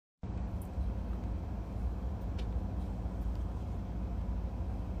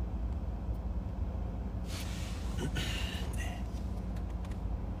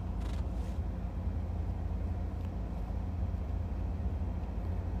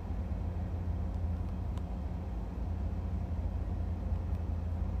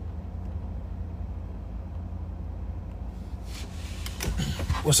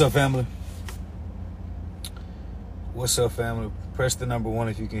What's up, family? What's up, family? Press the number 1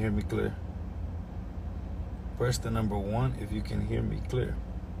 if you can hear me clear. Press the number 1 if you can hear me clear.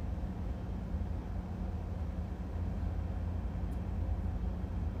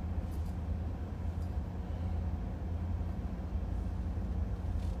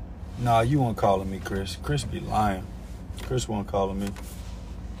 Nah, you weren't calling me, Chris. Chris be lying. Chris wasn't calling me.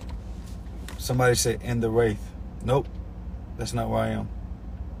 Somebody said, "In the Wraith." Nope. That's not where I am.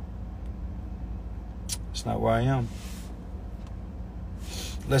 That's not where I am.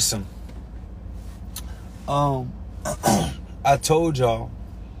 Listen. I told y'all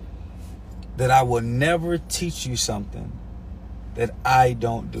that I will never teach you something that I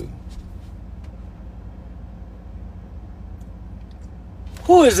don't do.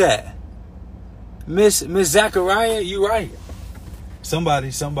 Who is that? Miss Zachariah, you right.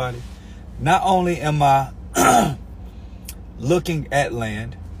 Somebody. Not only am I looking at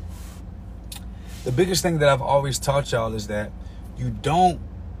land, the biggest thing that I've always taught y'all is that you don't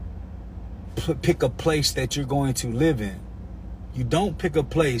pick a place that you're going to live in. You don't pick a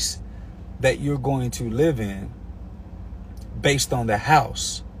place that you're going to live in based on the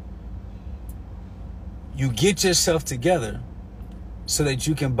house. You get yourself together so that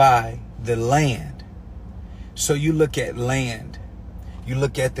you can buy the land. So you look at land, you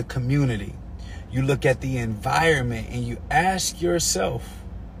look at the community, you look at the environment, and you ask yourself,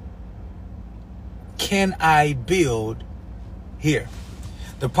 can I build here?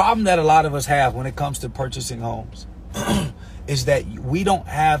 The problem that a lot of us have when it comes to purchasing homes is that we don't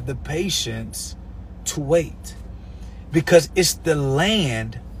have the patience to wait, because it's the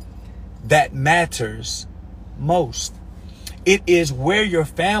land that matters most. It is where your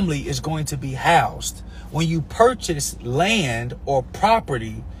family is going to be housed. When you purchase land or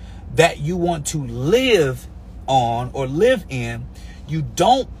property that you want to live on or live in, you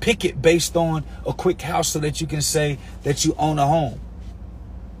don't pick it based on a quick house so that you can say that you own a home.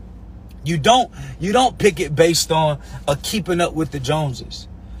 You don't pick it based on a keeping up with the Joneses.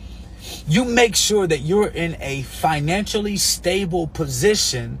 You make sure that you're in a financially stable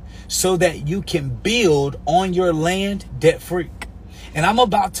position so that you can build on your land debt-free. And I'm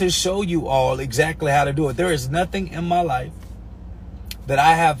about to show you all exactly how to do it. There is nothing in my life that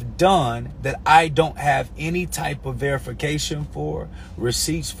I have done that I don't have any type of verification for,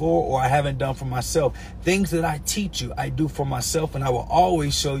 receipts for, or I haven't done for myself. Things that I teach you, I do for myself, and I will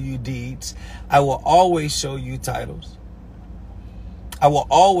always show you deeds. I will always show you titles. I will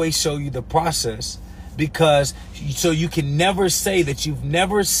always show you the process, because so you can never say that you've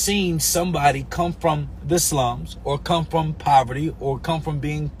never seen somebody come from the slums or come from poverty or come from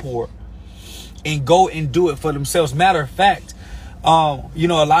being poor and go and do it for themselves. Matter of fact, a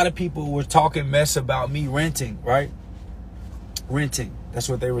lot of people were talking mess about me renting, right? Renting. That's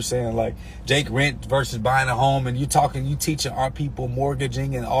what they were saying. Like, Jake, rent versus buying a home. And you teaching our people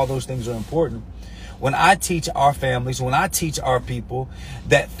mortgaging, and all those things are important. When I teach our families, when I teach our people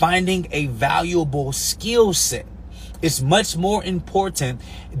that finding a valuable skill set is much more important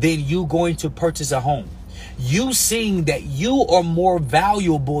than you going to purchase a home. You seeing that you are more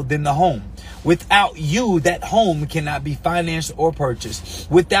valuable than the home. Without you, that home cannot be financed or purchased.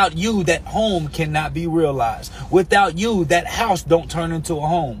 Without you, that home cannot be realized. Without you, that house don't turn into a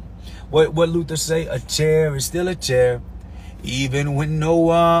home. What Luther say? A chair is still a chair, even when no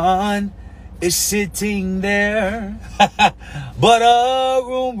one is sitting there. But a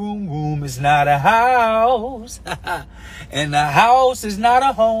room is not a house. And a house is not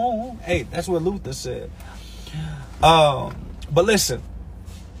a home. Hey, that's what Luther said. But listen.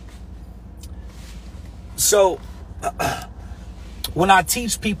 So when I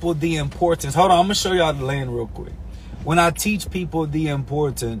teach people the importance, hold on, I'm going to show y'all the land real quick. When I teach people the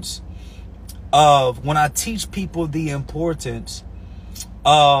importance of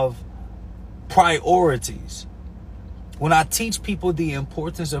priorities, when I teach people the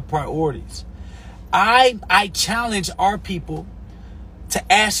importance of priorities, I challenge our people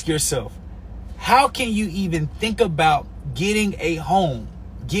to ask yourself, how can you even think about getting a home,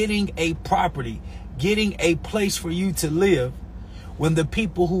 getting a property, getting a place for you to live when the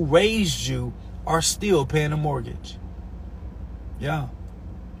people who raised you are still paying a mortgage? Yeah.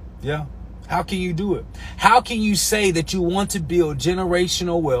 How can you do it? How can you say that you want to build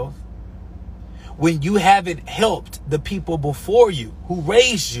generational wealth when you haven't helped the people before you who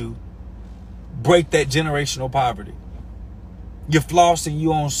raised you break that generational poverty? You're flossing,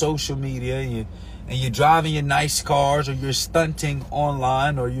 you on social media, and you're driving your nice cars, or you're stunting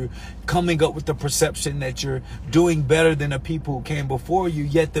online, or you're coming up with the perception that you're doing better than the people who came before you,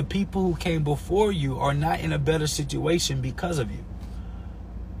 yet the people who came before you are not in a better situation because of you.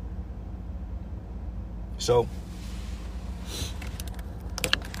 So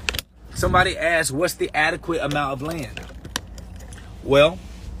somebody asked, what's the adequate amount of land? Well,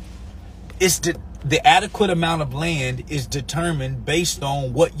 it's the adequate amount of land is determined based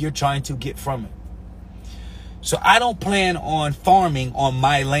on what you're trying to get from it. So I don't plan on farming on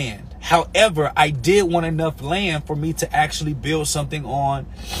my land. However, I did want enough land for me to actually build something on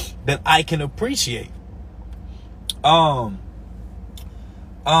that I can appreciate.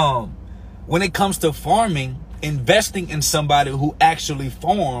 When it comes to farming, investing in somebody who actually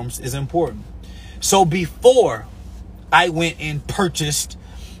farms is important. So before I went and purchased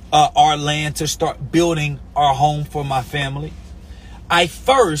our land to start building our home for my family, I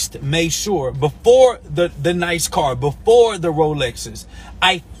first made sure, before the nice car, before the Rolexes,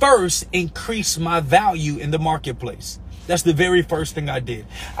 I first increased my value in the marketplace. That's the very first thing I did.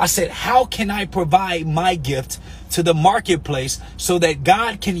 I said, how can I provide my gift to the marketplace so that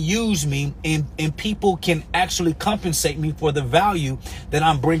God can use me and people can actually compensate me for the value that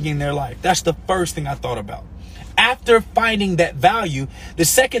I'm bringing in their life? That's the first thing I thought about. After finding that value, the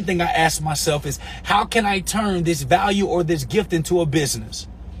second thing I asked myself is, how can I turn this value or this gift into a business?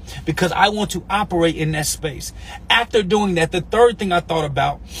 Because I want to operate in that space. After doing that, the third thing I thought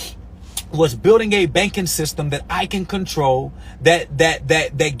about was building a banking system that I can control,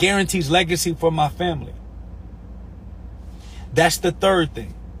 that guarantees legacy for my family. That's the third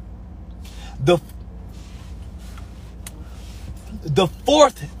thing. The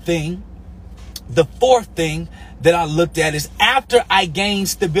fourth thing that I looked at is, after I gained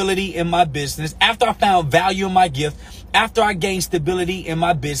stability in my business, after I found value in my gift, after I gained stability in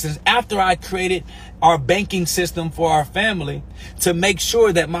my business, after I created our banking system for our family, to make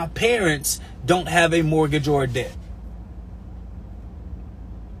sure that my parents don't have a mortgage or a debt.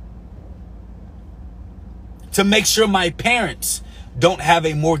 To make sure my parents don't have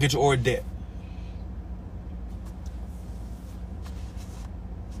a mortgage or a debt.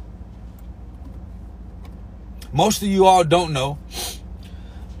 Most of you all don't know,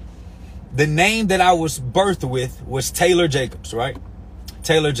 the name that I was birthed with was Taylor Jacobs, right?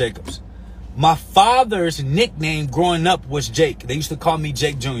 Taylor Jacobs. My father's nickname growing up was Jake. They used to call me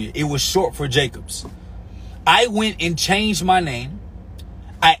Jake Jr. It was short for Jacobs. I went and changed my name.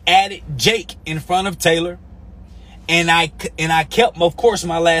 I added Jake in front of Taylor. And I kept, of course,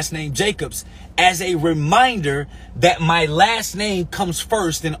 my last name Jacobs as a reminder that my last name comes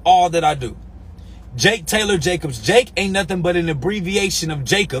first in all that I do. Jake Taylor Jacobs. Jake ain't nothing but an abbreviation of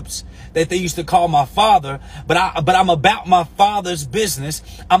Jacobs that they used to call my father. But I'm about my father's business.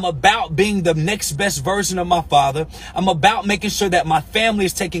 I'm about being the next best version of my father. I'm about making sure that my family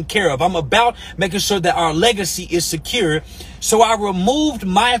is taken care of. I'm about making sure that our legacy is secure. So I removed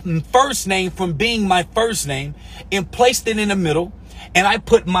my first name from being my first name and placed it in the middle. And I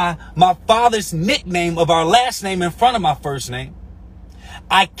put my father's nickname of our last name in front of my first name.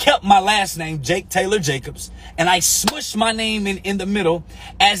 I kept my last name, Jake Taylor Jacobs, and I smushed my name in the middle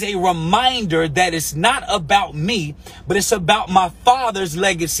as a reminder that it's not about me, but it's about my father's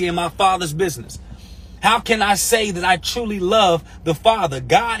legacy and my father's business. How can I say that I truly love the Father,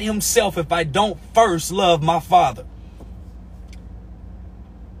 God himself, if I don't first love my father?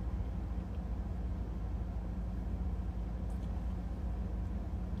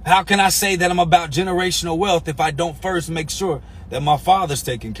 How can I say that I'm about generational wealth if I don't first make sure that my father's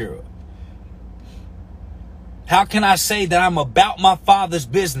taken care of? How can I say that I'm about my father's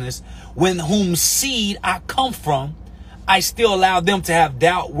business when whom seed I come from, I still allow them to have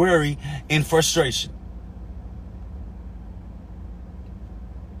doubt, worry, and frustration?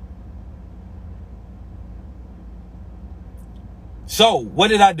 So what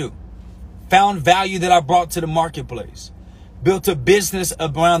did I do? Found value that I brought to the marketplace. Built a business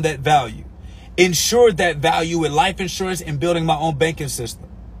around that value. Ensured that value with life insurance and building my own banking system.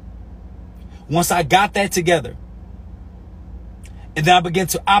 Once I got that together, and then I began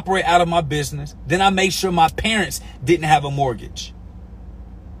to operate out of my business, then I made sure my parents didn't have a mortgage.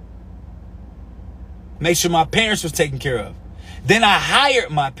 Make sure my parents was taken care of. Then I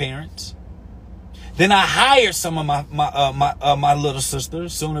hired my parents. Then I hired some of my little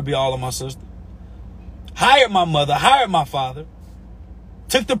sisters, soon to be all of my sisters. Hired my mother, hired my father.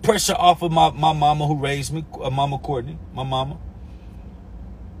 Took the pressure off of my mama who raised me, Mama Courtney, my mama.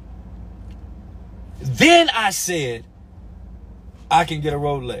 Then I said, I can get a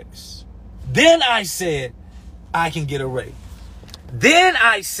Rolex. Then I said, I can get a Ray. Then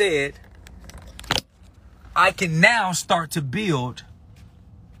I said, I can now start to build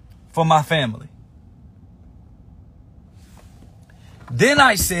for my family. Then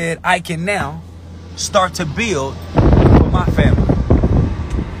I said, I can now start to build for my family.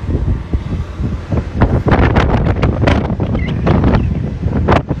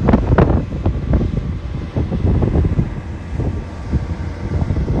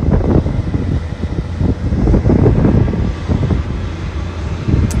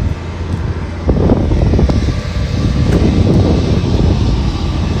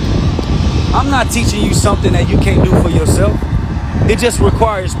 I'm not teaching you something that you can't do for yourself. It just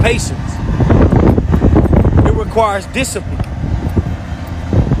requires patience. It requires discipline.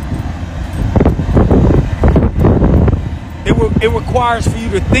 It requires for you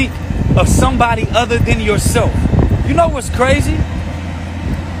to think of somebody other than yourself. You know what's crazy?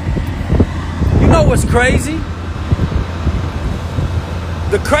 You know what's crazy?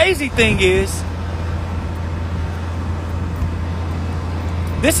 The crazy thing is,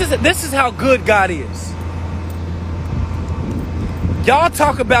 this is how good God is. Y'all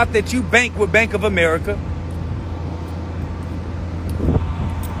talk about that you bank with Bank of America,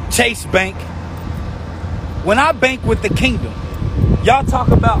 Chase Bank. When I bank with the Kingdom, y'all talk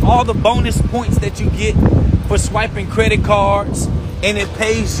about all the bonus points that you get for swiping credit cards, and it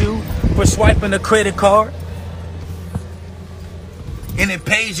pays you for swiping a credit card. And it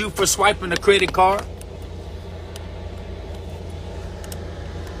pays you for swiping a credit card.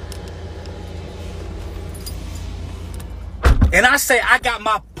 And I say I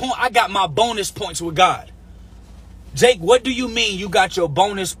got my bonus points with God. Jake, what do you mean you got your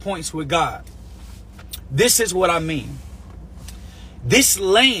bonus points with God? This is what I mean. This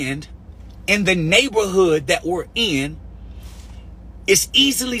land in the neighborhood that we're in is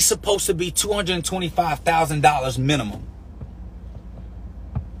easily supposed to be $225,000 minimum.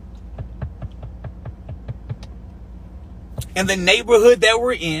 And the neighborhood that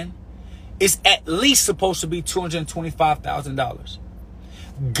we're in is at least supposed to be $225,000.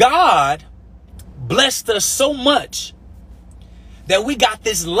 God blessed us so much that we got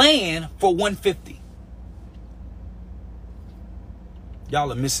this land for $150.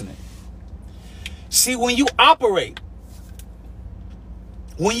 Y'all are missing it. See, when you operate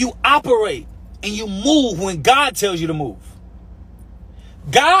and you move when God tells you to move,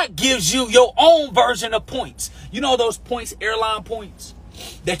 God gives you your own version of points. You know those points, airline points,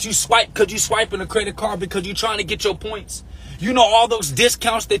 that you swipe because you swiping a credit card because you're trying to get your points. You know all those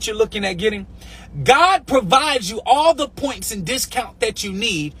discounts that you're looking at getting. God provides you all the points and discount that you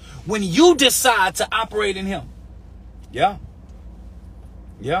need when you decide to operate in Him. Yeah.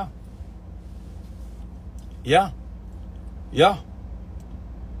 Yeah. Yeah. Yeah.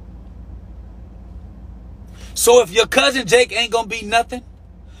 So if your cousin Jake ain't going to be nothing,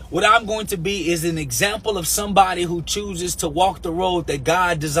 what I'm going to be is an example of somebody who chooses to walk the road that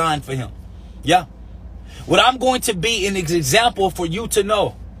God designed for him. Yeah. What I'm going to be an example for you to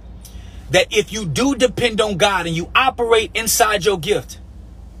know that if you do depend on God and you operate inside your gift,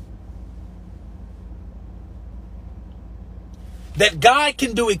 that God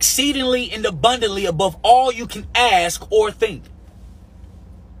can do exceedingly and abundantly above all you can ask or think.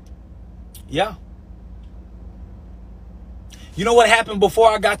 Yeah. You know what happened before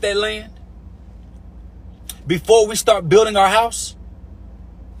I got that land? Before we start building our house,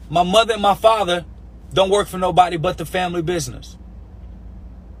 my mother and my father don't work for nobody but the family business.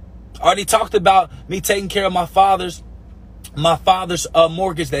 I already talked about me taking care of my father's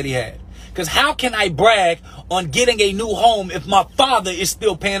mortgage that he had. Because how can I brag on getting a new home if my father is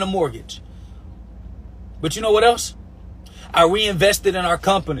still paying a mortgage? But you know what else? I reinvested in our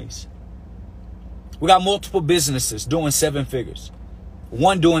companies. We got multiple businesses doing 7 figures.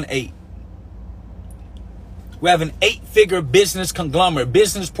 One doing 8. We have an 8-figure business conglomerate,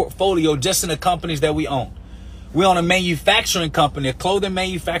 business portfolio just in the companies that we own. We own a manufacturing company, a clothing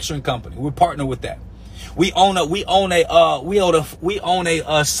manufacturing company. We're partnered with that. We own a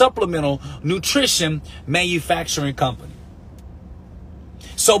supplemental nutrition manufacturing company.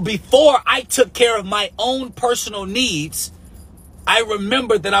 So before I took care of my own personal needs, I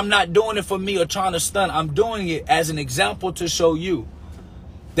remember that I'm not doing it for me or trying to stunt. I'm doing it as an example to show you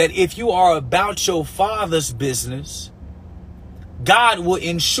that if you are about your Father's business, God will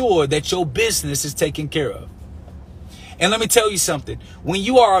ensure that your business is taken care of. And let me tell you something. When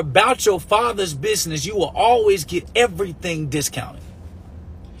you are about your Father's business, you will always get everything discounted.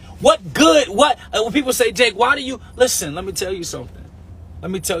 When people say, Jake, why do you... Listen, let me tell you something. Let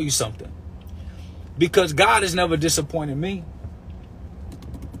me tell you something. Because God has never disappointed me.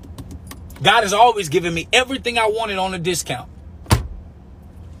 God has always given me everything I wanted on a discount.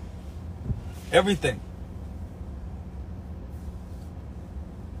 Everything.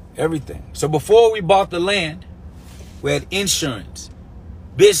 Everything. So before we bought the land, we had insurance,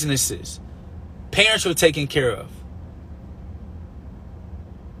 businesses, parents were taken care of.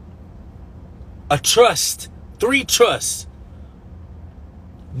 A trust, 3 trusts,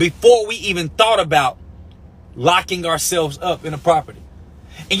 before we even thought about locking ourselves up in a property.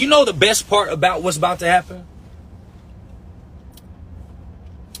 And you know the best part about what's about to happen?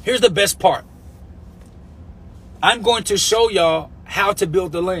 Here's the best part. I'm going to show y'all how to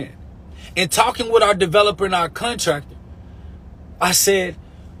build the land. In talking with our developer and our contractor, I said,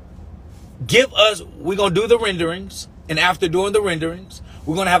 we're going to do the renderings. And after doing the renderings,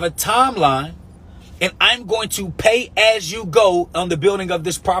 we're going to have a timeline. And I'm going to pay as you go on the building of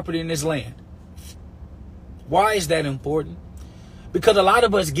this property and this land. Why is that important? Because a lot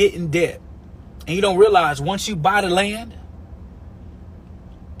of us get in debt. And you don't realize once you buy the land,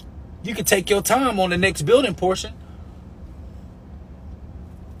 you can take your time on the next building portion.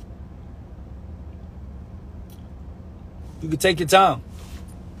 You can take your time.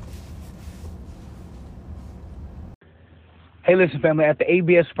 Hey, listen, family, at the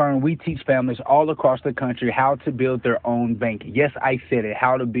ABS firm, we teach families all across the country how to build their own bank. Yes, I said it,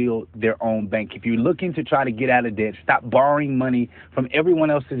 how to build their own bank. If you're looking to try to get out of debt, stop borrowing money from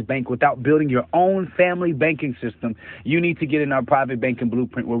everyone else's bank without building your own family banking system, you need to get in our private banking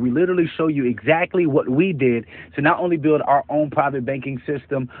blueprint, where we literally show you exactly what we did to not only build our own private banking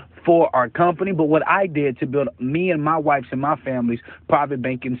system for our company, but what I did to build me and my wife's and my family's private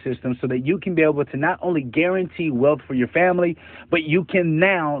banking system, so that you can be able to not only guarantee wealth for your family, but you can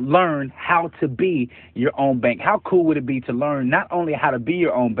now learn how to be your own bank. How cool would it be to learn not only how to be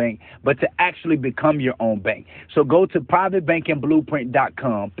your own bank, but to actually become your own bank? So go to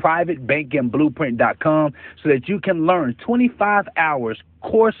privatebankingblueprint.com, privatebankingblueprint.com, so that you can learn 25 hours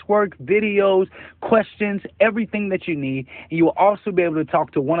coursework, videos, questions, everything that you need. And you will also be able to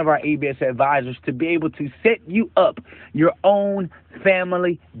talk to one of our ABS advisors to be able to set you up your own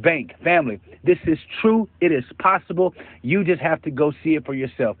family bank. Family, this is true. It is possible. You just have to go see it for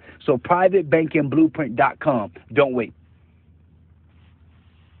yourself. So privatebankingblueprint.com. Don't wait.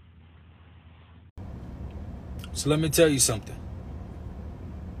 So let me tell you something.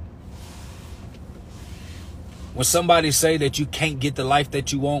 When somebody say that you can't get the life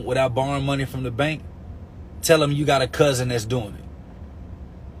that you want without borrowing money from the bank, tell them you got a cousin that's doing it.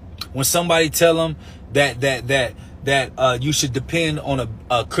 When somebody tell them that you should depend on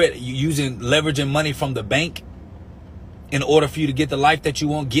a credit, using leveraging money from the bank in order for you to get the life that you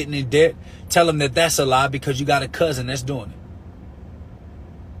want, getting in debt, tell them that that's a lie, because you got a cousin that's doing it.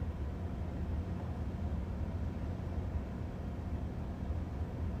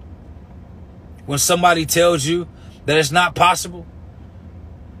 When somebody tells you that it's not possible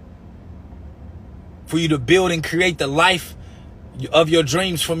for you to build and create the life of your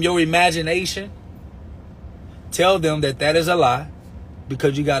dreams from your imagination, tell them that that is a lie,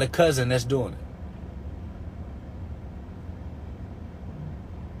 because you got a cousin that's doing it.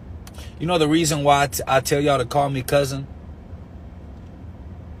 You know the reason why I tell y'all to call me cousin?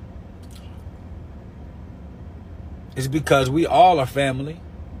 It's because we all are family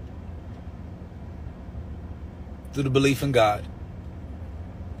through the belief in God.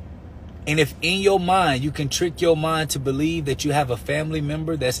 And if in your mind, you can trick your mind to believe that you have a family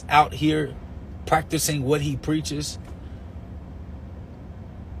member that's out here practicing what he preaches,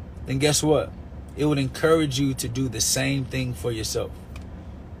 then guess what? It would encourage you to do the same thing for yourself.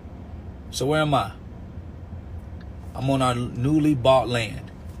 So where am I? I'm on our newly bought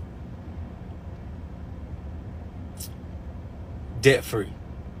land. Debt-free.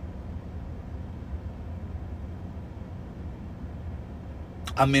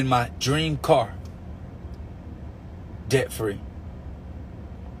 I'm in my dream car, debt-free.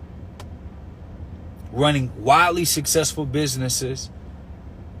 Running wildly successful businesses,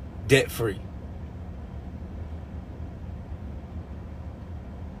 debt-free.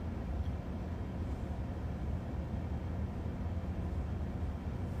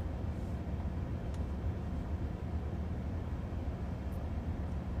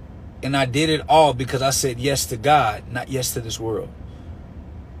 And I did it all because I said yes to God, not yes to this world.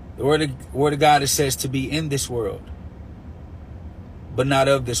 The word of God, it says to be in this world, but not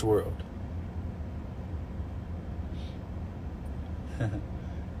of this world.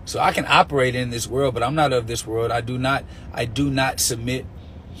 So I can operate in this world, but I'm not of this world. I do not submit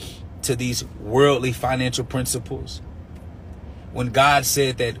to these worldly financial principles. When God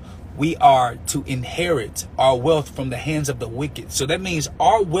said that we are to inherit our wealth from the hands of the wicked. So that means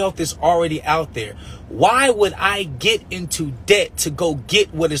our wealth is already out there. Why would I get into debt to go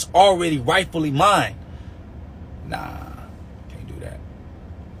get what is already rightfully mine? Nah, can't do that.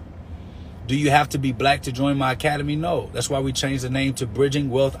 Do you have to be black to join my academy? No. That's why we changed the name to Bridging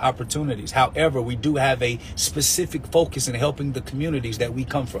Wealth Opportunities. However, we do have a specific focus in helping the communities that we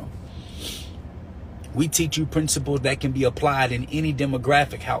come from. We teach you principles that can be applied in any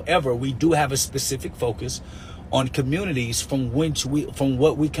demographic. However, we do have a specific focus on communities from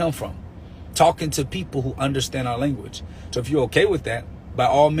what we come from, talking to people who understand our language. So if you're okay with that, by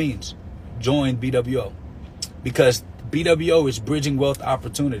all means, join BWO, because BWO is Bridging Wealth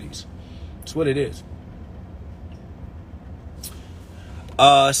Opportunities. That's what it is.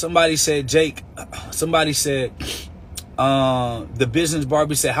 Somebody said, Jake, somebody said, the business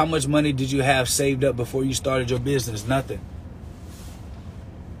Barbie said, how much money did you have saved up before you started your business? Nothing.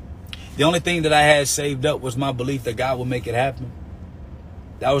 The only thing that I had saved up was my belief that God will make it happen.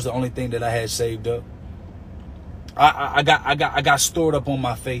 That was the only thing that I had saved up. I got stored up on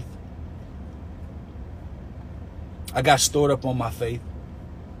my faith. I got stored up on my faith.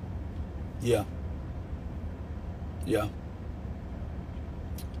 Yeah. Yeah.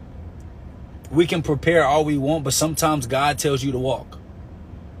 We can prepare all we want, but sometimes God tells you to walk.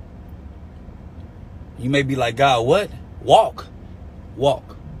 You may be like, God, what? Walk.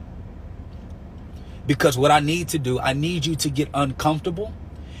 Walk. Because what I need to do, I need you to get uncomfortable.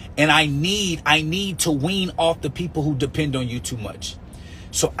 And I need to wean off the people who depend on you too much.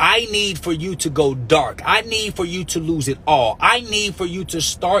 So I need for you to go dark. I need for you to lose it all. I need for you to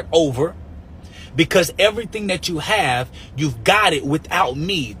start over. Because everything that you have, you've got it without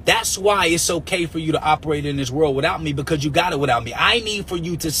me. That's why it's okay for you to operate in this world without me, because you got it without me. I need for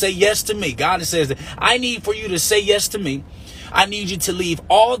you to say yes to me. God says that I need for you to say yes to me. I need you to leave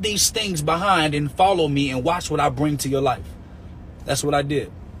all these things behind and follow me and watch what I bring to your life. That's what I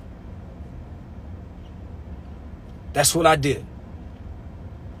did. That's what I did.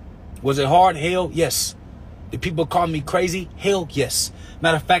 Was it hard? Hell, yes. Did people call me crazy? Hell, yes.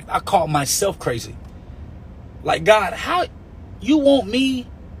 Matter of fact, I called myself crazy. Like, God, how you want me?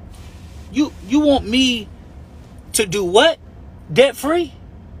 You want me to do what? Debt free?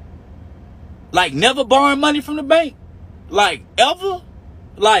 Like never borrowing money from the bank? Like ever?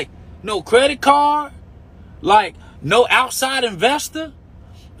 Like no credit card? Like no outside investor?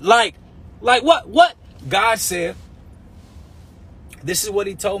 Like what? God said, this is what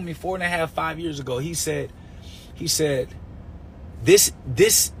he told me 4.5, 5 years ago. He said, this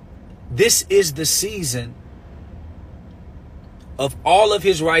is the season of all of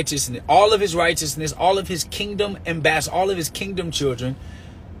his righteousness, all of his kingdom ambassadors, all of his kingdom children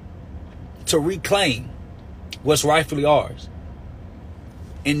to reclaim what's rightfully ours.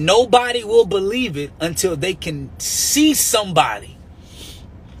 And nobody will believe it until they can see somebody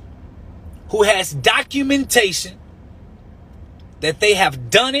who has documentation that they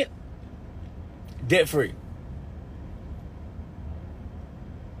have done it debt free.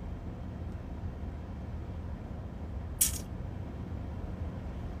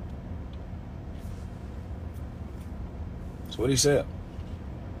 That's what he said.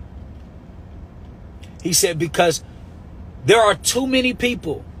 He said, because there are too many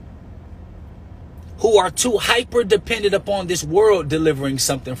people who are too hyper dependent upon this world delivering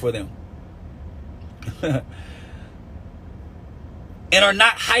something for them. And are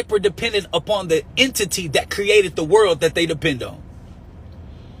not hyper dependent upon the entity that created the world that they depend on.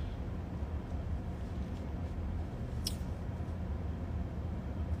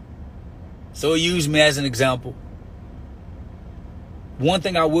 So he used me as an example. One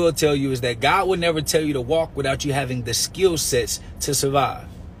thing I will tell you is that God would never tell you to walk without you having the skill sets to survive.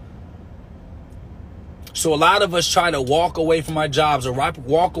 So a lot of us try to walk away from our jobs or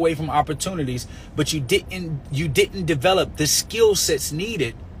walk away from opportunities, but you didn't develop the skill sets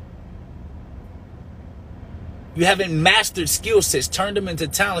needed. You haven't mastered skill sets, turned them into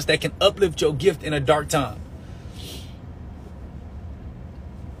talents that can uplift your gift in a dark time.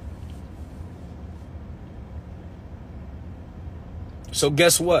 So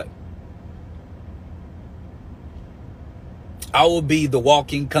guess what? I will be the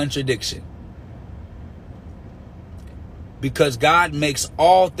walking contradiction. Because God makes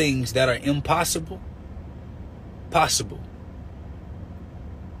all things that are impossible possible.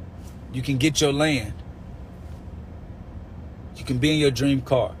 You can get your land. You can be in your dream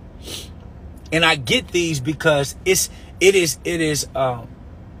car. And I get these because they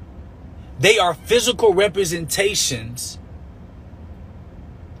are physical representations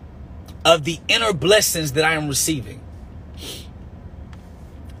of the inner blessings that I am receiving.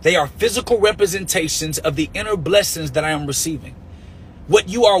 They are physical representations of the inner blessings that I am receiving. What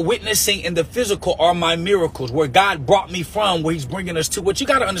you are witnessing in the physical are my miracles, where God brought me from, where he's bringing us to. What you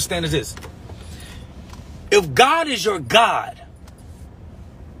got to understand is this. If God is your God,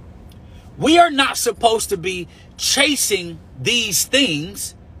 we are not supposed to be chasing these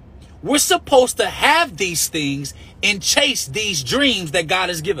things. We're supposed to have these things and chase these dreams that God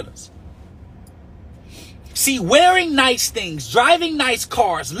has given us. See, wearing nice things, driving nice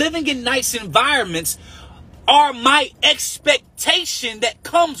cars, living in nice environments are my expectation that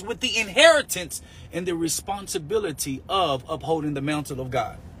comes with the inheritance and the responsibility of upholding the mantle of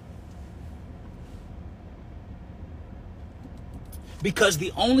God. Because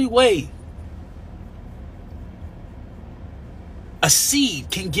the only way seed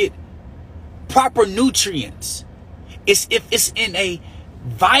can get proper nutrients is if it's in a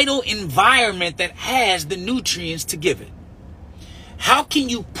vital environment that has the nutrients to give it. How can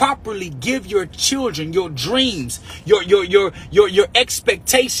you properly give your children your dreams, your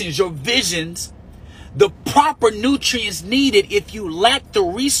expectations, your visions, the proper nutrients needed if you lack the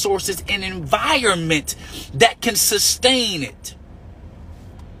resources and environment that can sustain it?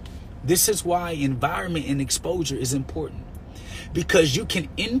 This is why environment and exposure is important, because you can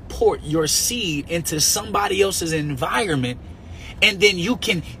import your seed into somebody else's environment, and then you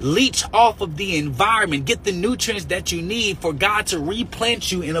can leech off of the environment, get the nutrients that you need for God to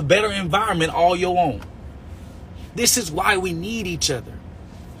replant you in a better environment all your own. This is why we need each other.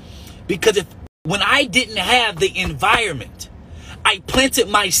 Because when I didn't have the environment, I planted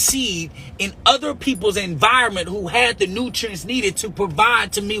my seed in other people's environment who had the nutrients needed to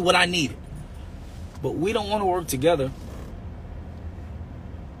provide to me what I needed. But we don't want to work together.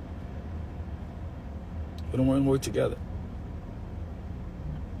 We don't want to work together.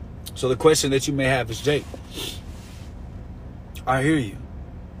 So the question that you may have is, Jake, I hear you.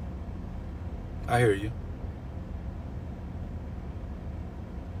 I hear you.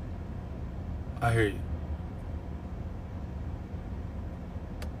 I hear you.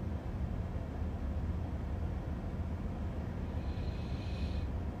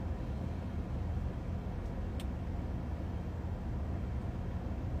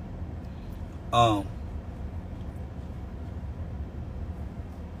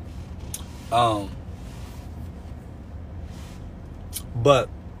 But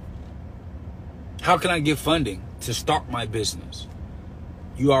how can I get funding to start my business?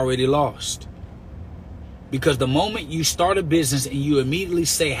 You already lost. Because the moment you start a business and you immediately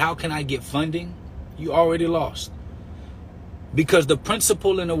say, how can I get funding? You already lost. Because the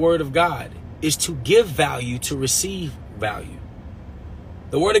principle in the Word of God is to give value to receive value.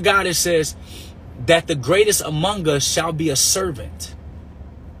 The Word of God, it says that the greatest among us shall be a servant.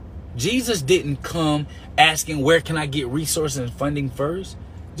 Jesus didn't come asking, where can I get resources and funding first?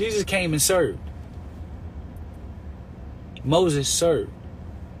 Jesus came and served. Moses served.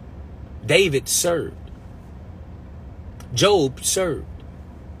 David served. Job served.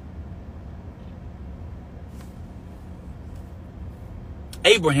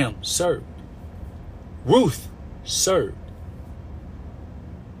 Abraham served. Ruth served.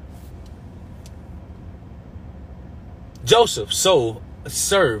 Joseph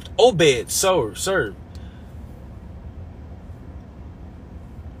served. Obed served.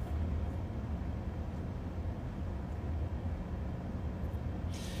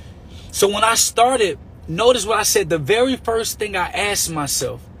 So when I started, notice what I said. The very first thing I asked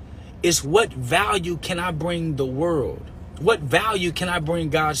myself is, what value can I bring the world? What value can I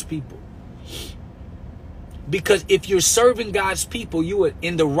bring God's people? Because if you're serving God's people, you would,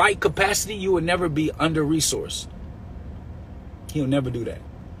 in the right capacity, you would never be under-resourced. He'll never do that.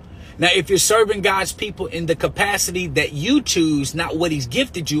 Now, if you're serving God's people in the capacity that you choose, not what he's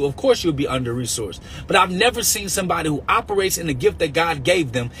gifted you, of course you'll be under-resourced. But I've never seen somebody who operates in the gift that God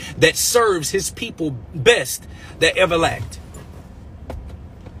gave them that serves his people best that ever lacked.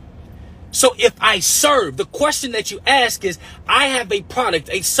 So if I serve, the question that you ask is, I have a product,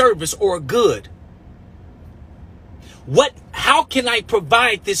 a service, or a good. How can I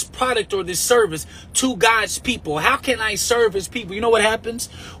provide this product or this service to God's people? How can I serve his people? You know what happens?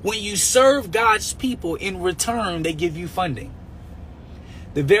 When you serve God's people, in return, they give you funding.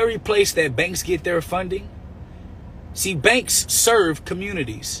 The very place that banks get their funding. See, banks serve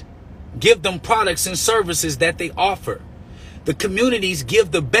communities, give them products and services that they offer. The communities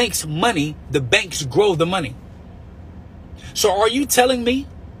give the banks money. The banks grow the money. So are you telling me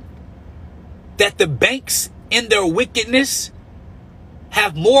that the banks in their wickedness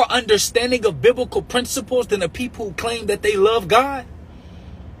have more understanding of biblical principles than the people who claim that they love God?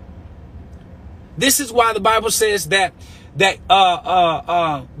 This is why the Bible says that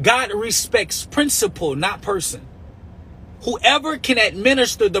God respects principle, not person. Whoever can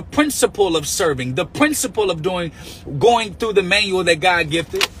administer the principle of serving, the principle of going through the manual that God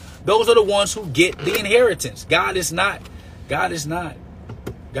gifted, those are the ones who get the inheritance. God is not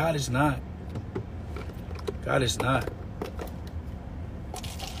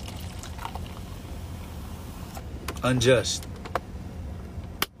unjust.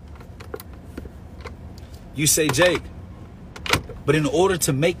 You say, Jake, but in order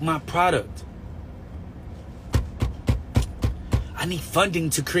to make my product, I need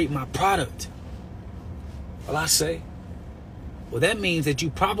funding to create my product. Well, I say, well, that means that you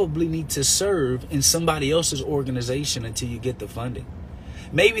probably need to serve in somebody else's organization until you get the funding.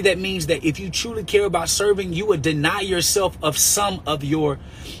 Maybe that means that if you truly care about serving, you would deny yourself of some of your,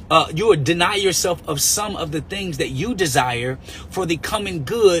 some of the things that you desire for the common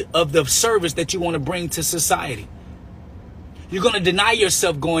good of the service that you want to bring to society. You're going to deny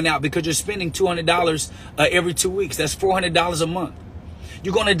yourself going out because you're spending $200 every 2 weeks. That's $400 a month.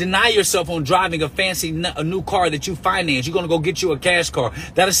 You're going to deny yourself on driving a new car that you finance. You're going to go get you a cash car.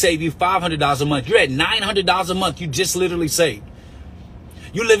 That'll save you $500 a month. You're at $900 a month. You just literally saved.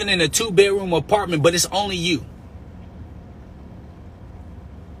 You're living in a 2-bedroom apartment, but it's only you.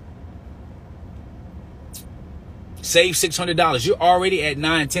 Save $600. You're already at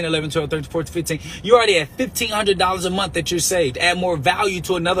 9, 10, 11, 12, 13, 14, 15. You're already at $1,500 a month that you're saved. Add more value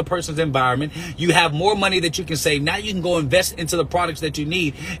to another person's environment. You have more money that you can save. Now you can go invest into the products that you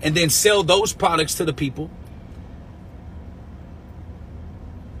need and then sell those products to the people.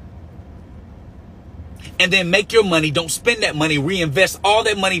 And then make your money. Don't spend that money. Reinvest all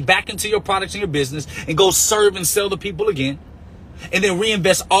that money back into your products and your business and go serve and sell the people again. And then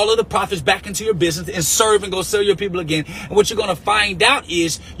reinvest all of the profits back into your business and serve and go sell your people again. And what you're going to find out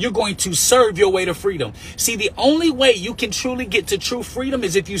is you're going to serve your way to freedom. See, the only way you can truly get to true freedom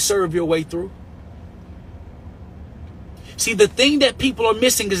is if you serve your way through. See, the thing that people are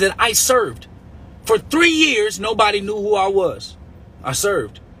missing is that I served. For 3 years, nobody knew who I was. I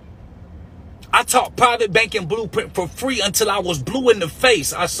served. I taught private banking blueprint for free until I was blue in the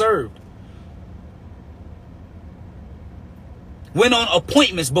face. I served. Went on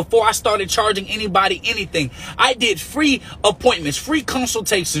appointments before I started charging anybody anything. I did free appointments, free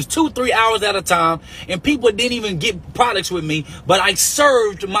consultations, 2-3 hours at a time. And people didn't even get products with me, but I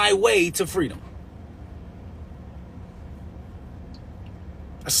served my way to freedom.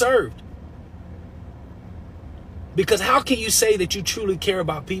 I served. Because how can you say that you truly care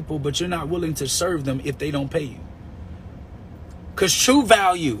about people, but you're not willing to serve them if they don't pay you? Because true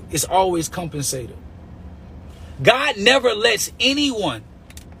value is always compensated. God never lets anyone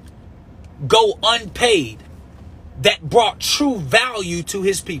go unpaid that brought true value to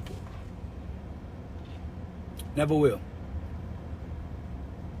his people. Never will.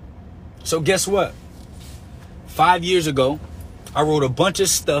 So guess what? 5 years ago, I wrote a bunch of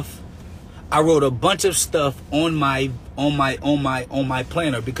stuff. I wrote a bunch of stuff on my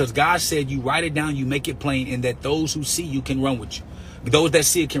planner because God said you write it down, you make it plain, and that those who see you can run with you. Those that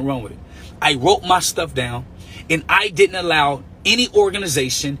see it can run with it. I wrote my stuff down. And I didn't allow any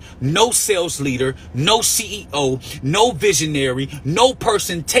organization, no sales leader, no CEO, no visionary, no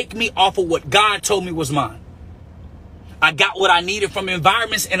person take me off of what God told me was mine. I got what I needed from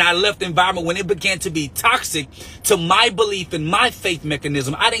environments, and I left the environment when it began to be toxic to my belief and my faith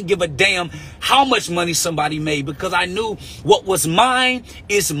mechanism. I didn't give a damn how much money somebody made because I knew what was mine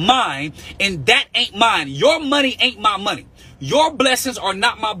is mine, and that ain't mine. Your money ain't my money. Your blessings are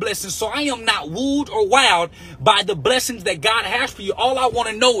not my blessings. So I am not wooed or wowed by the blessings that God has for you. All I want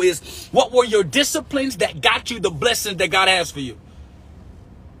to know is what were your disciplines that got you the blessings that God has for you?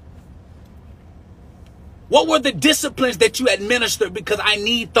 What were the disciplines that you administered? Because I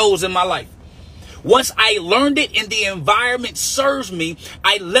need those in my life. Once I learned it and the environment serves me,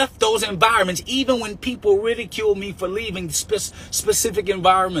 I left those environments even when people ridicule me for leaving specific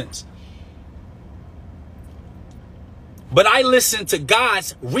environments. But I listen to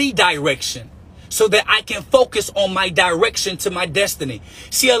God's redirection so that I can focus on my direction to my destiny.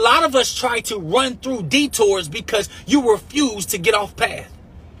 See, a lot of us try to run through detours because you refuse to get off path.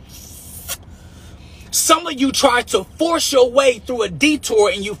 Some of you try to force your way through a detour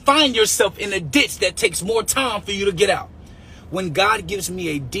and you find yourself in a ditch that takes more time for you to get out. When God gives me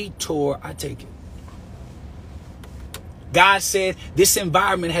a detour, I take it. God said, this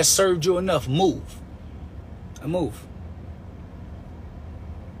environment has served you enough. Move. I move.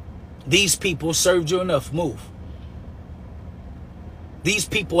 These people served you enough. Move. These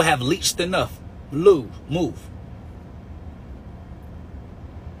people have leached enough. Move.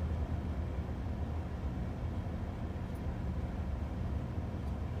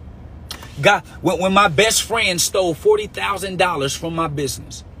 God, when my best friend stole $40,000 from my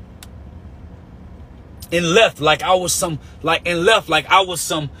business and left like I was some bum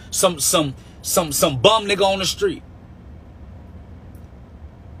nigga on the street.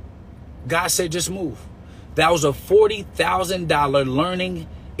 God said, just move. That was a $40,000 learning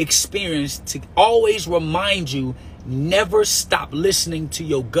experience to always remind you, never stop listening to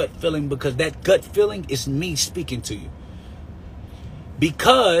your gut feeling, because that gut feeling is me speaking to you.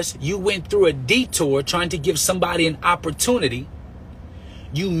 Because you went through a detour trying to give somebody an opportunity,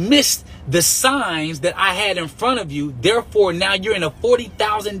 you missed the signs that I had in front of you. Therefore, now you're in a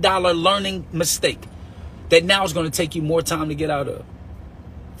 $40,000 learning mistake that now is going to take you more time to get out of.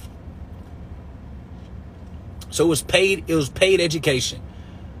 So it was paid education.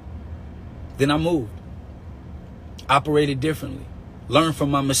 Then I moved. Operated differently. Learned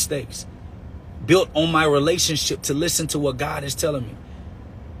from my mistakes. Built on my relationship to listen to what God is telling me.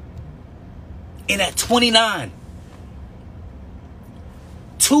 And at 29,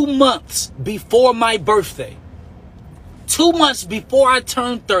 2 months before my birthday, 2 months before I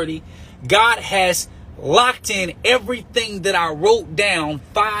turned 30, God has locked in everything that I wrote down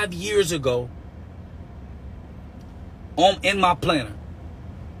 5 years ago in my planner.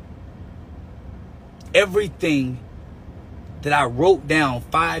 Everything that I wrote down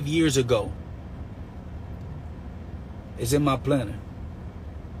 5 years ago is in my planner.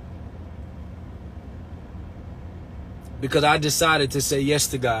 Because I decided to say yes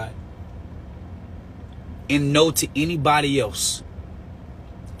to God and no to anybody else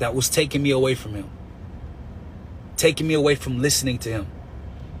that was taking me away from him. Taking me away from listening to him.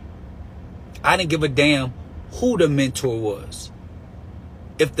 I didn't give a damn who the mentor was.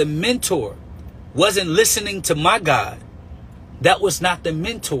 If the mentor wasn't listening to my God, that was not the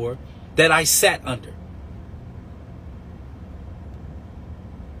mentor that I sat under.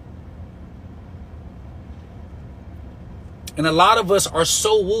 And a lot of us are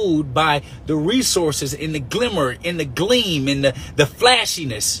so wooed by the resources and the glimmer and the gleam and the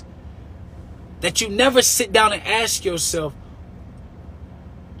flashiness that you never sit down and ask yourself,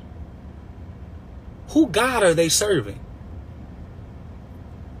 who God are they serving?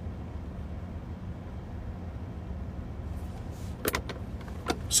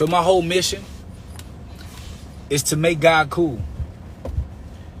 So my whole mission is to make God cool.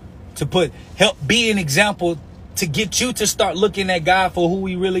 To help be an example to get you to start looking at God for who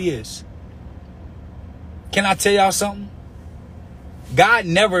he really is. Can I tell y'all something? God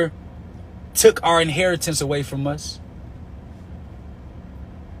never took our inheritance away from us.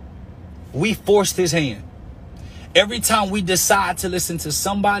 We forced his hand. Every time we decide to listen to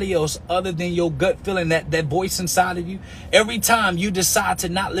somebody else other than your gut feeling, that voice inside of you, every time you decide to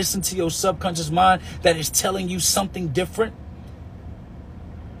not listen to your subconscious mind that is telling you something different,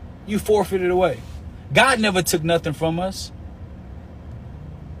 you forfeit it away. God never took nothing from us.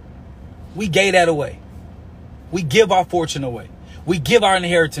 We gave that away. We give our fortune away. We give our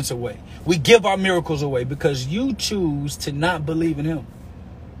inheritance away. We give our miracles away because you choose to not believe in him.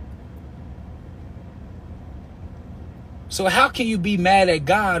 So how can you be mad at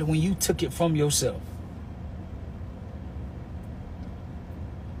God when you took it from yourself?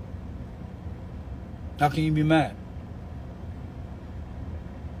 How can you be mad?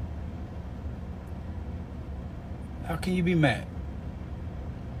 How can you be mad?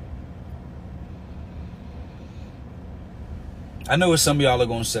 I know what some of y'all are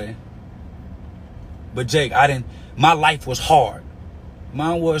going to say. But Jake, my life was hard.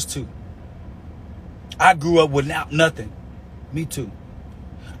 Mine was too. I grew up without nothing. Me too.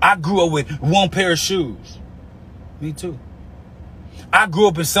 I grew up with one pair of shoes. Me too. I grew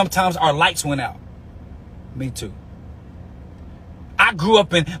up and sometimes our lights went out. Me too. I grew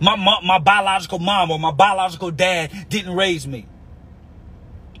up and my biological mom or my biological dad didn't raise me.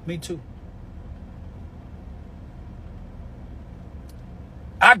 Me too.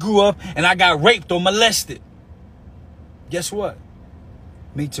 I grew up and I got raped or molested. Guess what?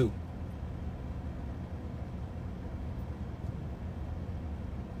 Me too.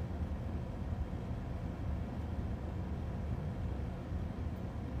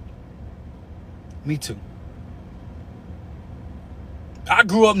 Me too. I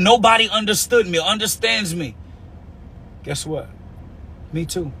grew up, nobody understood me, understands me. Guess what? Me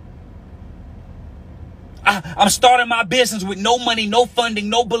too. I'm starting my business with no money, no funding,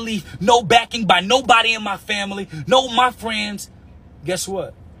 no belief, no backing by nobody in my family, no my friends. Guess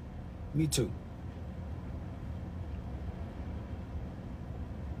what? Me too.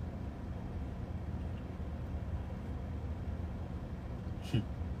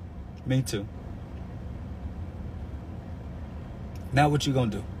 Me too. Now what you gonna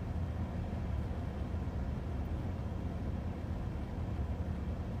do?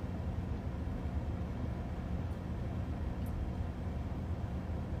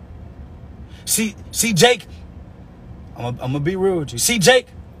 See, Jake, I'm gonna be real with you. See, Jake,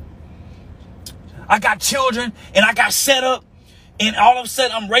 I got children and I got set up, and all of a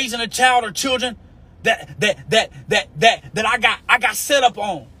sudden I'm raising a child or children that I got set up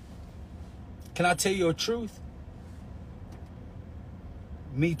on. Can I tell you a truth?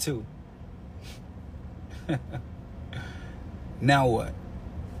 Me too. Now what?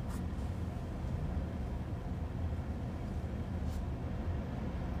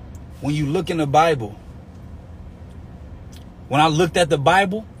 When you look in the Bible, when I looked at the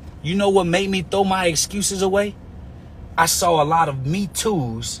Bible, you know what made me throw my excuses away? I saw a lot of Me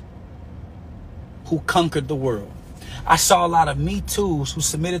Too's who conquered the world. I saw a lot of Me Too's who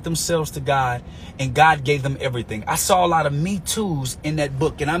submitted themselves to God, and God gave them everything. I saw a lot of Me Too's in that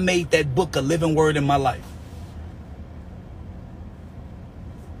book, and I made that book a living word in my life.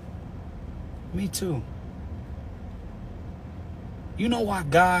 Me too. You know why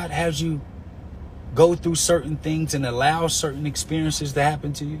God has you go through certain things and allow certain experiences to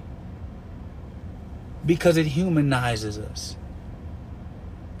happen to you? Because it humanizes us.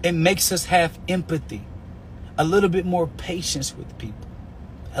 It makes us have empathy, a little bit more patience with people,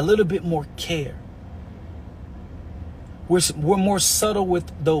 a little bit more care. We're more subtle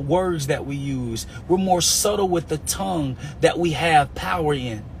with the words that we use. We're more subtle with the tongue that we have power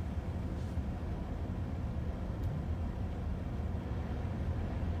in.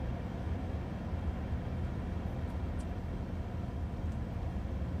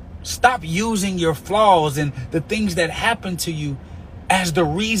 Stop using your flaws and the things that happen to you as the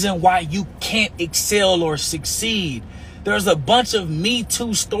reason why you can't excel or succeed. There's a bunch of Me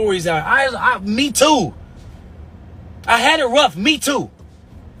Too stories out. Me too. I had it rough. Me too.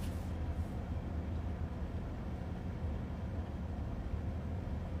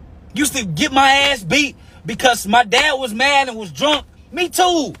 Used to get my ass beat because my dad was mad and was drunk. Me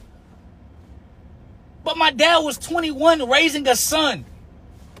too. But my dad was 21 raising a son.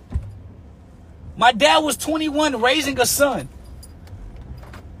 My dad was 21 raising a son.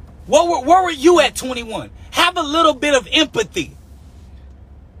 Where were you at 21? Have a little bit of empathy.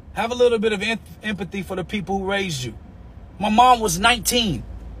 Have a little bit of empathy for the people who raised you. My mom was 19.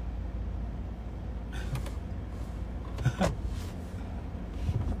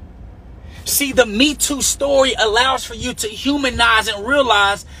 See, the Me Too story allows for you to humanize and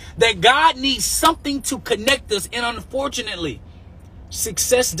realize that God needs something to connect us. And unfortunately,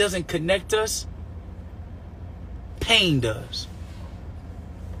 success doesn't connect us. Pain does.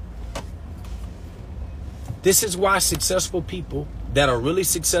 This is why successful people that are really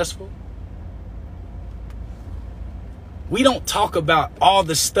successful, we don't talk about all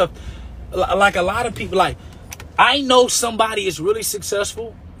the stuff. Like a lot of people, like, I know somebody is really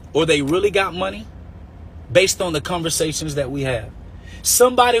successful or they really got money based on the conversations that we have.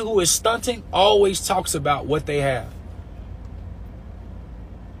 Somebody who is stunting always talks about what they have.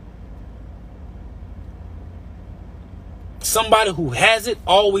 Somebody who has it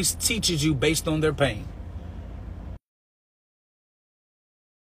always teaches you based on their pain.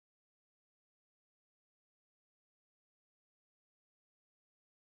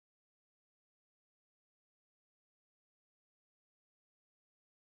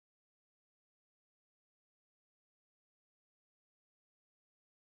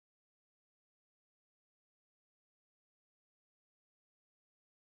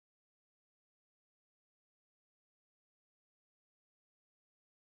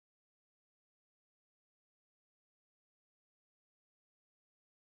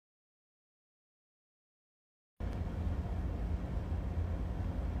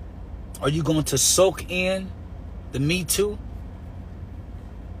 Are you going to soak in the Me Too?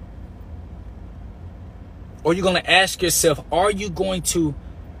 Or are you going to ask yourself, are you going to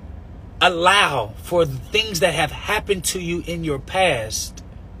allow for the things that have happened to you in your past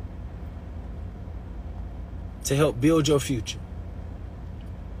to help build your future?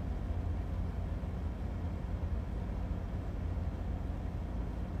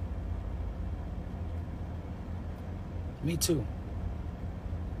 Me too.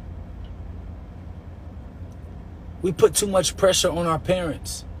 We put too much pressure on our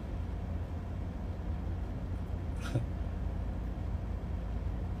parents. It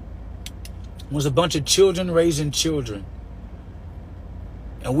was a bunch of children raising children.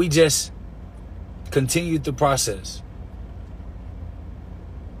 And we just continued the process.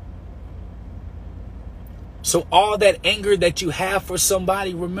 So all that anger that you have for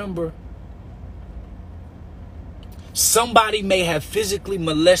somebody, remember, somebody may have physically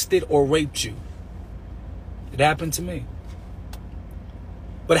molested or raped you. It happened to me.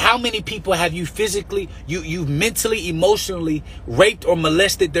 But how many people have you physically, you've mentally, emotionally raped or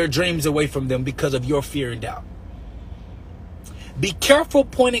molested their dreams away from them because of your fear and doubt? Be careful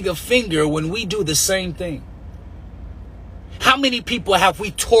pointing a finger when we do the same thing. How many people have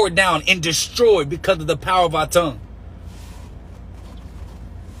we torn down and destroyed because of the power of our tongue?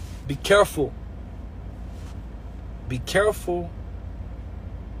 Be careful. Be careful.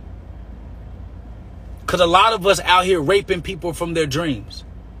 Because a lot of us out here raping people from their dreams.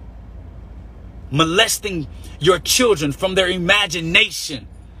 Molesting your children from their imagination.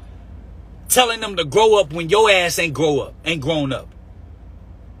 Telling them to grow up when your ass ain't grown up.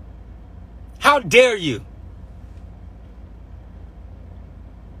 How dare you?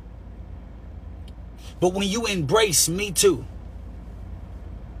 But when you embrace me too,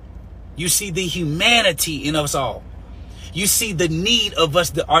 you see the humanity in us all. You see the need of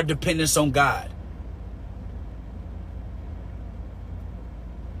us, our dependence on God.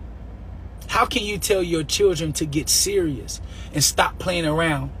 How can you tell your children to get serious and stop playing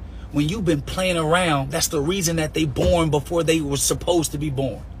around when you've been playing around? That's the reason that they born before they were supposed to be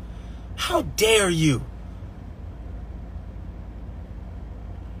born. How dare you?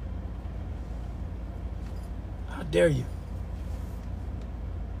 How dare you?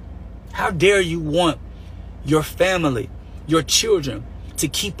 How dare you want your family, your children, to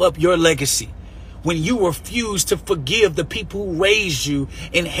keep up your legacy when you refuse to forgive the people who raised you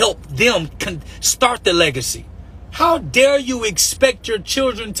and help them start the legacy? How dare you expect your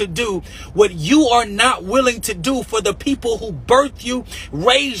children to do what you are not willing to do for the people who birthed you,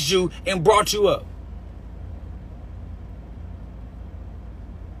 raised you, and brought you up?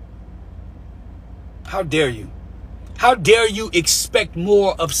 How dare you? How dare you expect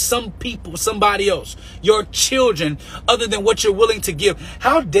more of some people, somebody else, your children, other than what you're willing to give?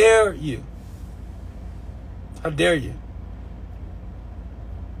 How dare you? How dare you?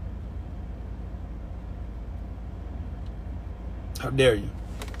 How dare you?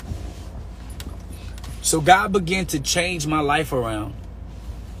 So God began to change my life around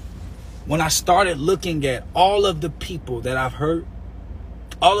when I started looking at all of the people that I've hurt,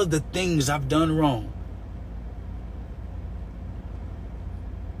 all of the things I've done wrong.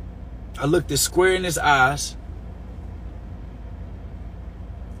 I looked it square in his eyes,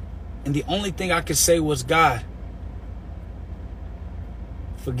 and the only thing I could say was, God,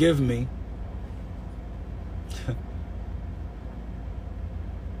 forgive me.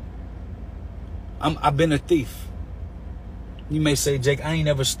 I've been a thief. You may say, Jake, I ain't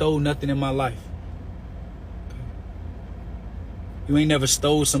never stole nothing in my life. You ain't never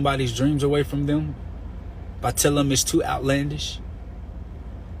stole somebody's dreams away from them by telling them it's too outlandish.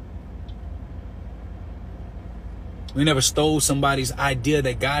 We never stole somebody's idea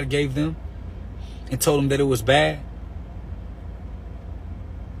that God gave them and told them that it was bad.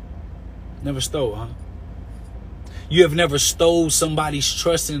 Never stole, huh? You have never stole somebody's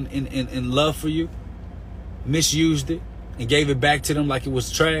trust and love for you, misused it, and gave it back to them like it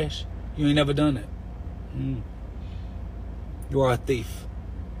was trash. You ain't never done that. You are a thief.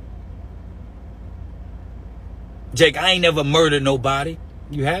 Jake, I ain't never murdered nobody.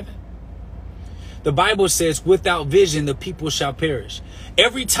 You haven't? The Bible says, without vision, the people shall perish.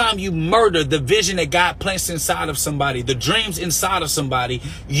 Every time you murder the vision that God plants inside of somebody, the dreams inside of somebody,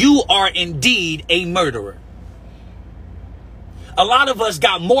 you are indeed a murderer. A lot of us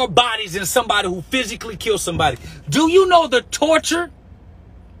got more bodies than somebody who physically killed somebody. Do you know the torture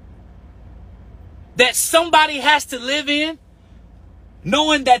that somebody has to live in,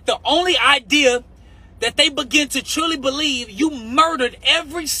 knowing that the only idea that they begin to truly believe, you murdered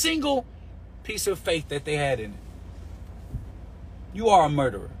every single piece of faith that they had in it? You are a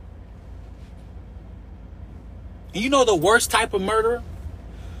murderer. And you know the worst type of murderer?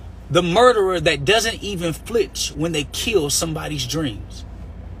 The murderer that doesn't even flinch when they kill somebody's dreams.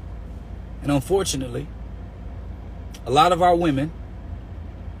 And unfortunately, a lot of our women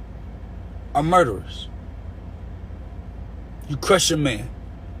are murderers. You crush your man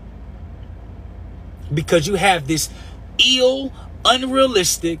because you have this ill,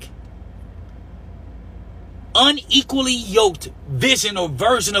 unrealistic, unequally yoked vision or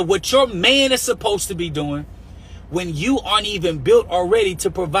version of what your man is supposed to be doing, when you aren't even built or ready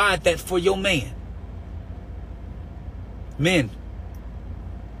to provide that for your man. Men,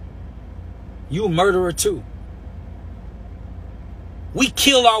 you a murderer too. We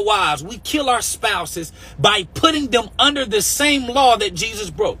kill our wives, we kill our spouses by putting them under the same law that Jesus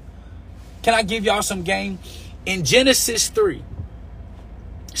broke. Can I give y'all some game? In Genesis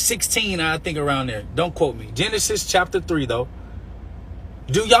 3:16, I think around there. Don't quote me. Genesis chapter 3 though.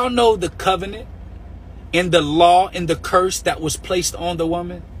 Do y'all know the covenant and the law and the curse that was placed on the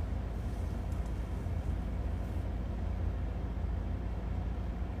woman?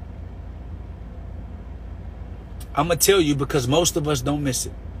 I'm going to tell you because most of us don't miss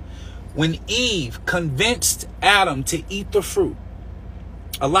it. When Eve convinced Adam to eat the fruit,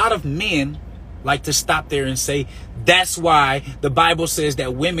 a lot of men like to stop there and say, that's why the Bible says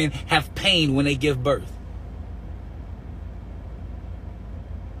that women have pain when they give birth.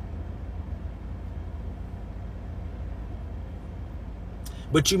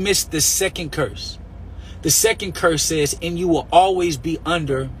 But you missed the second curse. The second curse says, and you will always be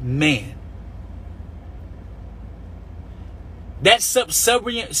under man. That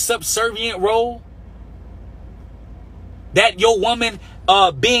subservient role that your woman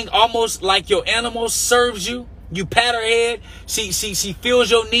being almost like your animal serves you. You pat her head. She feels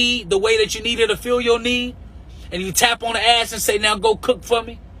your need the way that you need her to feel your need. And you tap on the ass and say, now go cook for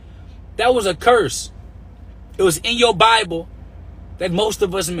me. That was a curse. It was in your Bible that most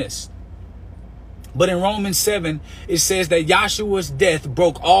of us missed. But in Romans 7, it says that Yahshua's death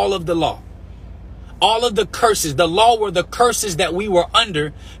broke all of the law. All of the curses. The law were the curses that we were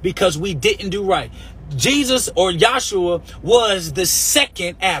under because we didn't do right. Jesus, or Yahshua, was the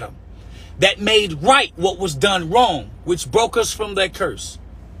second Adam that made right what was done wrong, which broke us from that curse.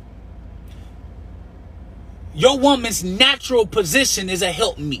 Your woman's natural position is a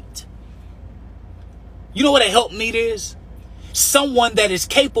helpmeet. You know what a helpmeet is? Someone that is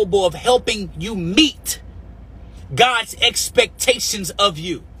capable of helping you meet God's expectations of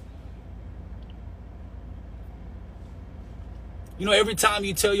you. You know, every time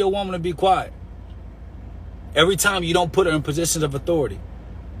you tell your woman to be quiet, every time you don't put her in positions of authority,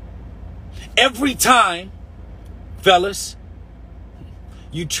 every time, fellas,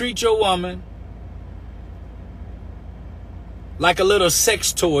 you treat your woman like a little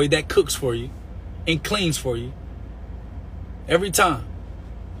sex toy that cooks for you and cleans for you, every time,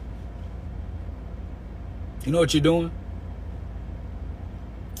 you know what you're doing?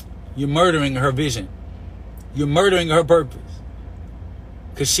 You're murdering her vision. You're murdering her purpose.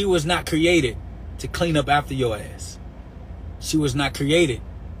 Because she was not created to clean up after your ass. She was not created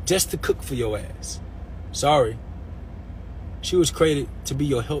just to cook for your ass. Sorry. She was created to be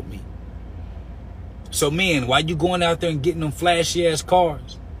your helpmeet. So men, why you going out there and getting them flashy ass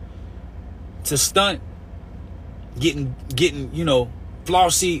cars to stunt, getting you know,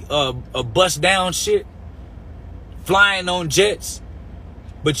 flossy bust down shit, flying on jets,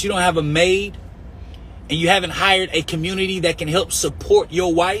 but you don't have a maid and you haven't hired a community that can help support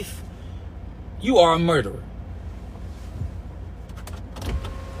your wife? You are a murderer.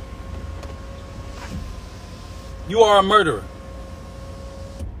 You are a murderer.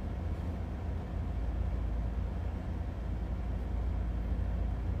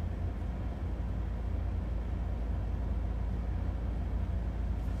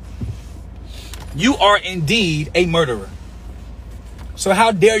 You are indeed a murderer. So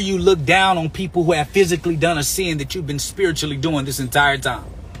how dare you look down on people who have physically done a sin that you've been spiritually doing this entire time?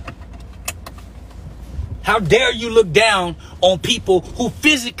 How dare you look down on people who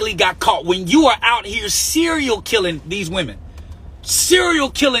physically got caught when you are out here serial killing these women, serial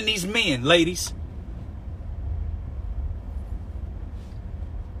killing these men, ladies?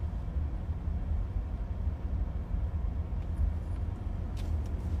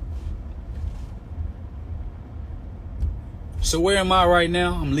 So where am I right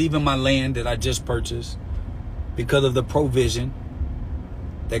now? I'm leaving my land that I just purchased because of the provision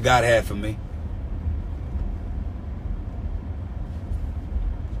that God had for me.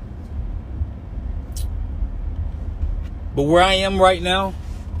 But where I am right now,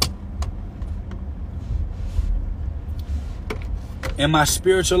 in my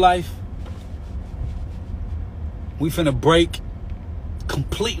spiritual life, we finna break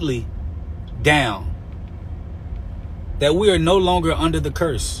completely down. That we are no longer under the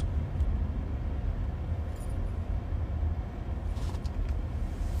curse.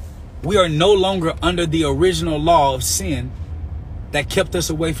 We are no longer under the original law of sin that kept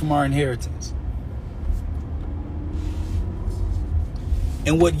us away from our inheritance.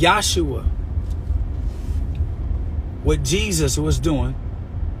 And what Yahshua, what Jesus was doing,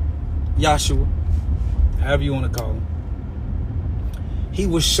 Yahshua, however you want to call him, he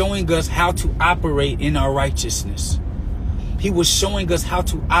was showing us how to operate in our righteousness. He was showing us how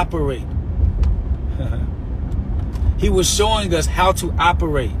to operate. He was showing us how to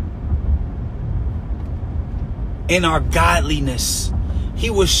operate in our godliness.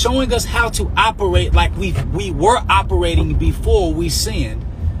 He was showing us how to operate like we were operating before we sinned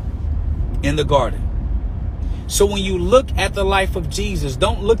in the garden. So when you look at the life of Jesus,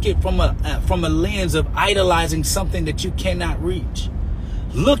 don't look at it from a lens of idolizing something that you cannot reach.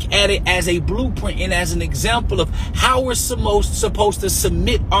 Look at it as a blueprint and as an example of how we're supposed to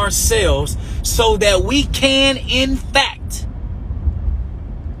submit ourselves so that we can, in fact,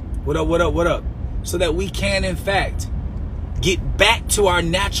 what up? So that we can, in fact, get back to our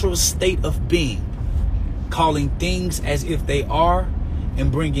natural state of being, calling things as if they are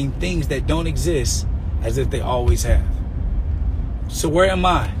and bringing things that don't exist as if they always have. So where am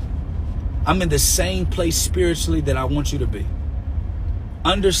I? I'm in the same place spiritually that I want you to be.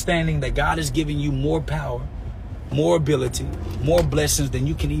 Understanding that God is giving you more power, more ability, more blessings than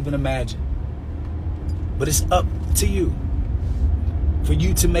you can even imagine. But it's up to you for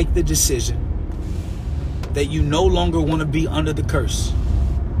you to make the decision that you no longer want to be under the curse.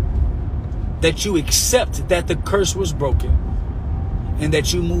 That you accept that the curse was broken and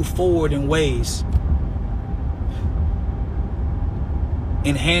that you move forward in ways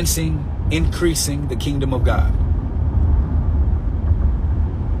enhancing, increasing the kingdom of God.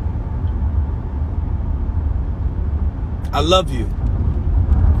 I love you.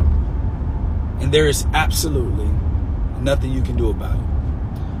 And there is absolutely nothing you can do about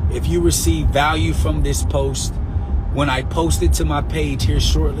it. If you receive value from this post, when I post it to my page here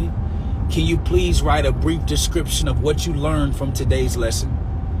shortly, can you please write a brief description of what you learned from today's lesson?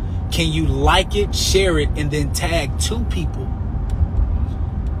 Can you like it, share it, and then tag 2 people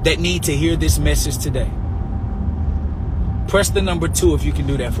that need to hear this message today? Press the number 2 if you can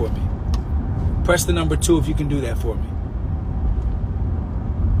do that for me. Press the number 2 if you can do that for me.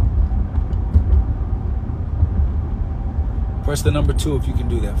 Press the number 2 if you can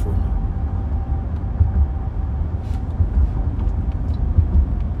do that for me.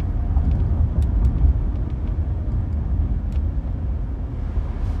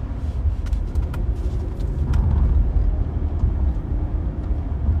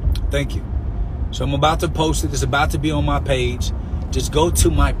 Thank you. So I'm about to post it. It's about to be on my page. Just go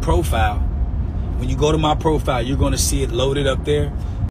to my profile. When you go to my profile, you're going to see it loaded up there.